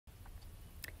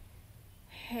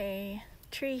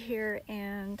Tree here,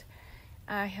 and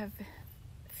I have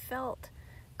felt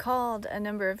called a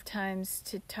number of times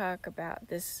to talk about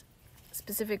this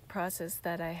specific process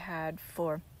that I had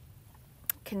for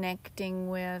connecting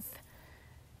with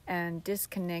and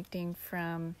disconnecting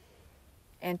from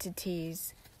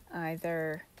entities,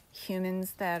 either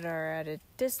humans that are at a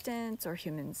distance or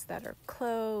humans that are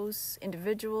close,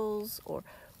 individuals or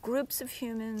groups of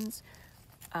humans,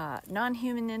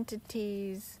 non-human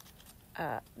entities,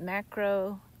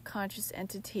 macro conscious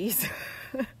entities,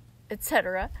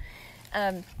 etc.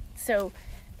 So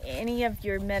any of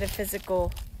your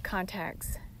metaphysical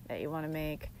contacts that you want to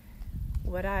make,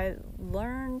 what I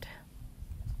learned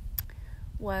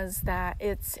was that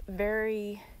it's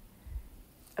very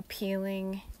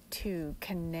appealing to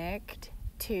connect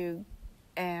to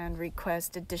and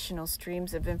request additional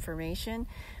streams of information,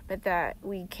 but that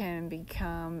we can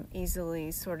become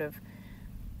easily sort of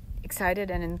excited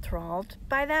and enthralled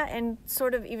by that, and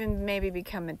sort of even maybe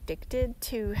become addicted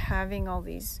to having all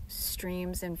these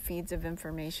streams and feeds of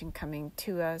information coming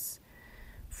to us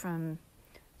from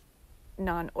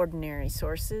non-ordinary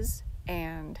sources,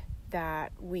 and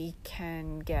that we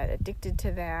can get addicted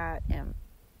to that, and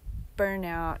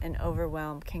burnout and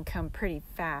overwhelm can come pretty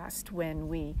fast when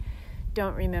we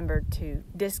don't remember to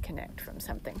disconnect from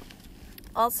something.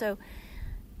 Also,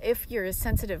 if you're a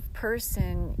sensitive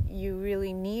person, you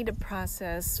really need a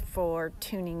process for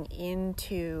tuning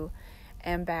into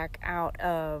and back out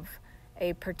of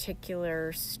a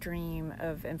particular stream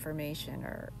of information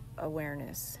or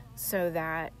awareness, so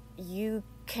that you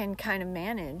can kind of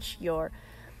manage your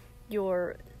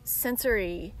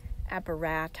sensory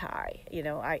apparati.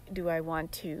 Do I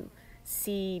want to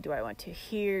see? Do I want to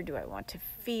hear? Do I want to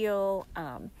feel?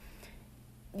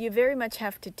 You very much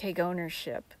have to take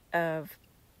ownership of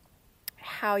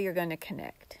how you're going to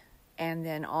connect, and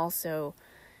then also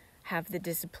have the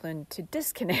discipline to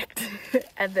disconnect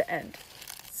at the end.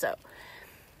 So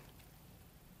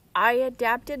I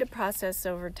adapted a process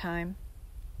over time,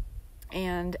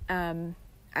 and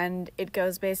it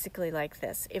goes basically like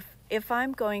this. If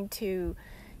I'm going to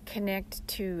connect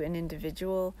to an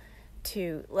individual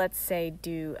to, let's say,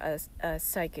 do a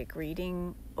psychic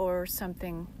reading or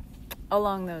something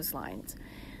along those lines,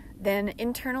 then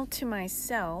internal to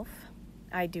myself,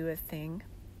 I do a thing,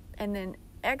 and then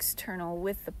external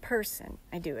with the person,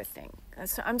 I do a thing.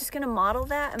 So I'm just going to model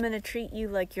that. I'm going to treat you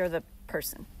like you're the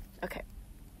person. Okay.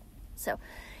 So,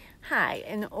 hi,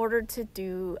 in order to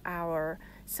do our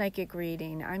psychic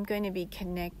reading, I'm going to be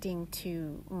connecting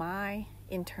to my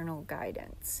internal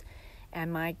guidance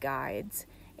and my guides.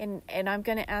 And I'm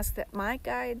going to ask that my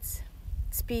guides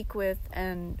speak with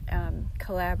and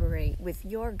collaborate with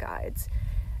your guides,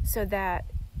 so that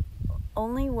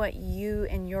only what you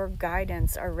and your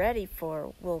guidance are ready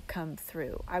for will come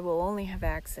through. I will only have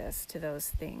access to those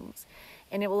things,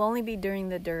 and it will only be during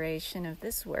the duration of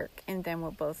this work, and then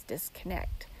we'll both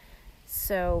disconnect.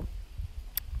 So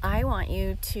I want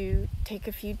you to take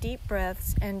a few deep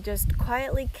breaths and just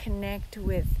quietly connect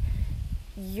with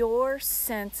your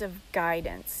sense of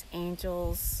guidance,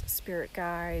 angels, spirit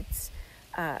guides,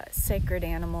 sacred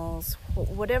animals,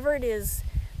 whatever it is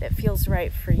that feels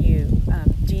right for you,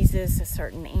 Jesus, a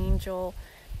certain angel.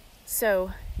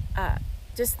 So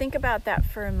just think about that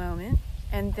for a moment,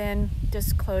 and then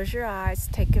just close your eyes,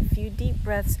 take a few deep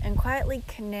breaths, and quietly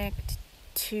connect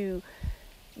to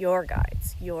your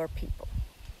guides, your people.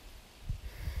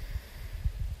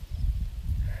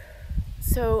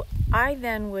 So I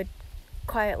then would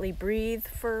quietly breathe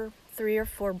for 3 or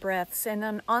 4 breaths, and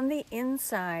then on the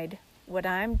inside, what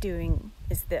I'm doing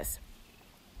is this.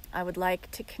 I would like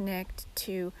to connect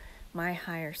to my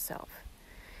higher self.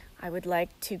 I would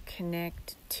like to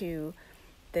connect to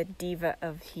the diva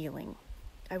of healing.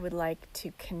 I would like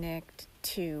to connect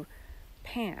to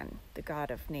Pan, the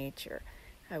god of nature.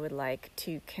 I would like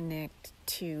to connect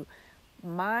to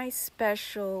my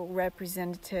special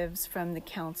representatives from the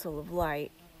Council of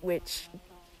Light, which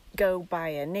go by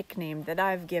a nickname that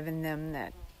I've given them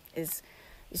that is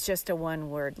just a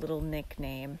one-word little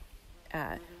nickname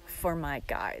for my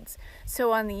guides.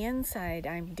 So on the inside,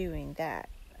 I'm doing that.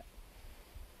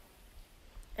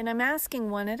 And I'm asking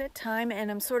one at a time, and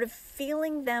I'm sort of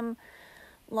feeling them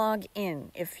log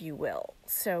in, if you will.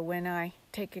 So when I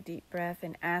take a deep breath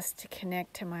and ask to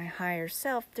connect to my higher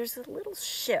self, there's a little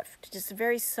shift, just a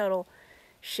very subtle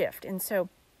shift. And so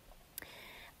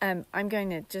I'm going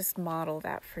to just model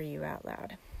that for you out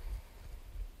loud.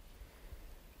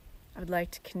 I would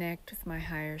like to connect with my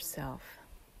higher self.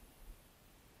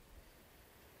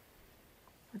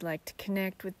 I would like to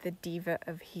connect with the diva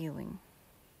of healing.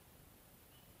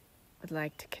 I would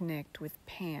like to connect with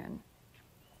Pan.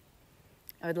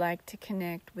 I would like to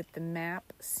connect with the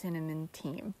MAP Cinnamon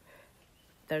team.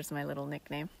 There's my little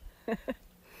nickname.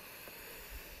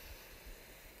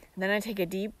 Then I take a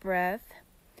deep breath,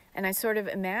 and I sort of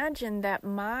imagine that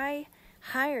my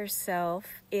higher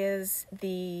self is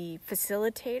the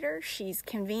facilitator. She's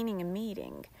convening a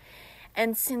meeting.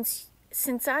 And since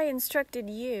I instructed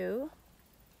you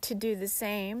to do the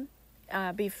same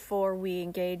before we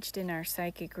engaged in our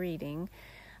psychic reading,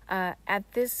 at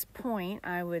this point,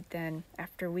 I would then,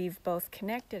 after we've both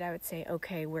connected, I would say,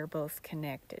 okay, we're both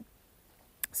connected.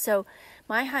 So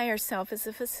my higher self is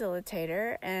a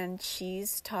facilitator, and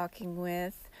she's talking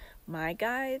with my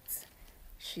guides.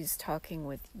 She's talking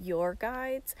with your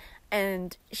guides,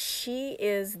 and she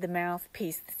is the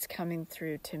mouthpiece that's coming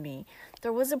through to me.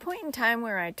 There was a point in time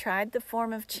where I tried the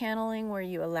form of channeling where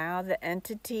you allow the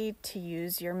entity to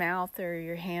use your mouth or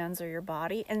your hands or your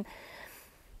body, and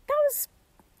that was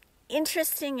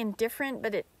interesting and different,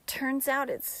 but it turns out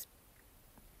it's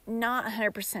not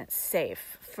 100%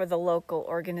 safe for the local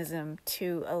organism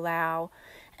to allow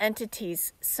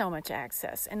entities so much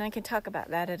access. And I can talk about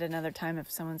that at another time if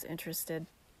someone's interested.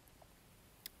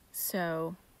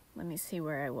 So let me see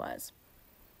where I was.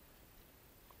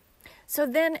 So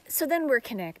then we're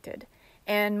connected,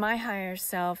 and my higher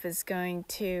self is going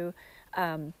to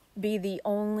be the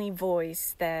only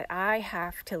voice that I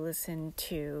have to listen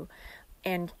to,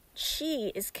 and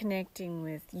she is connecting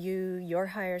with you, your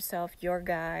higher self, your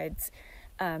guides,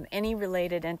 any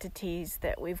related entities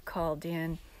that we've called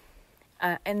in.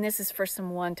 And this is for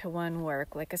some one-to-one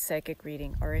work, like a psychic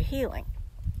reading or a healing.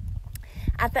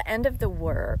 At the end of the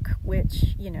work,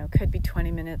 which, could be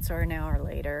 20 minutes or an hour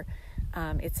later,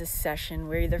 it's a session.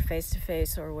 We're either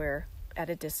face-to-face or we're at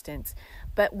a distance.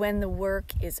 But when the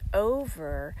work is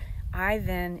over, I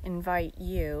then invite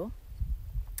you.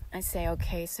 I say,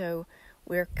 okay, so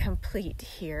we're complete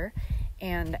here,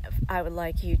 and I would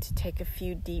like you to take a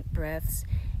few deep breaths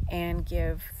and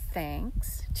give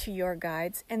thanks to your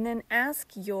guides, and then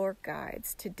ask your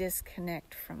guides to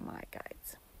disconnect from my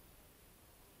guides.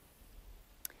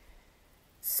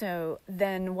 So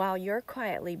then while you're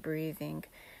quietly breathing,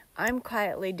 I'm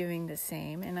quietly doing the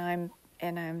same, and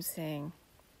I'm saying,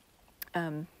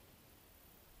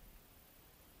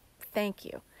 thank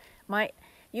you.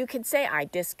 You could say I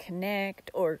disconnect,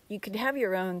 or you could have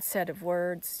your own set of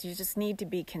words. You just need to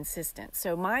be consistent.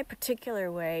 So my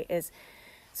particular way is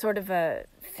sort of a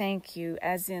thank you,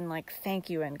 as in like thank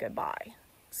you and goodbye.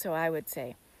 So I would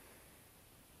say,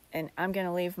 and I'm going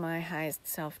to leave my highest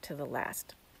self to the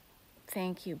last.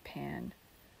 Thank you, Pan.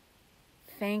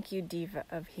 Thank you, Diva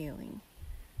of Healing.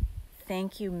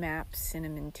 Thank you, MAP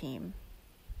Cinnamon team.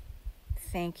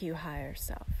 Thank you, higher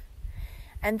self.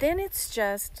 And then it's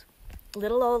just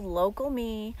little old local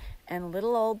me and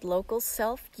little old local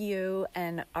self you,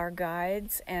 and our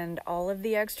guides and all of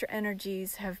the extra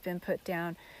energies have been put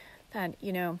down. That,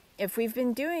 if we've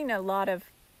been doing a lot of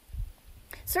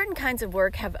certain kinds of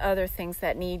work, have other things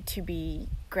that need to be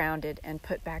grounded and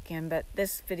put back in, but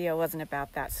this video wasn't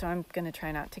about that, so I'm going to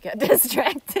try not to get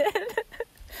distracted.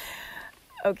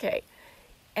 Okay,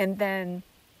 and then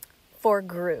for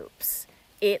groups,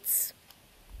 it's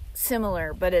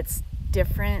similar, but it's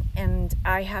different, and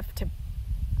I have to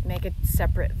make a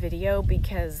separate video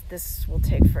because this will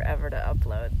take forever to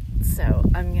upload, so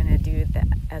I'm going to do that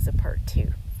as a part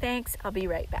 2. Thanks, I'll be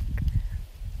right back.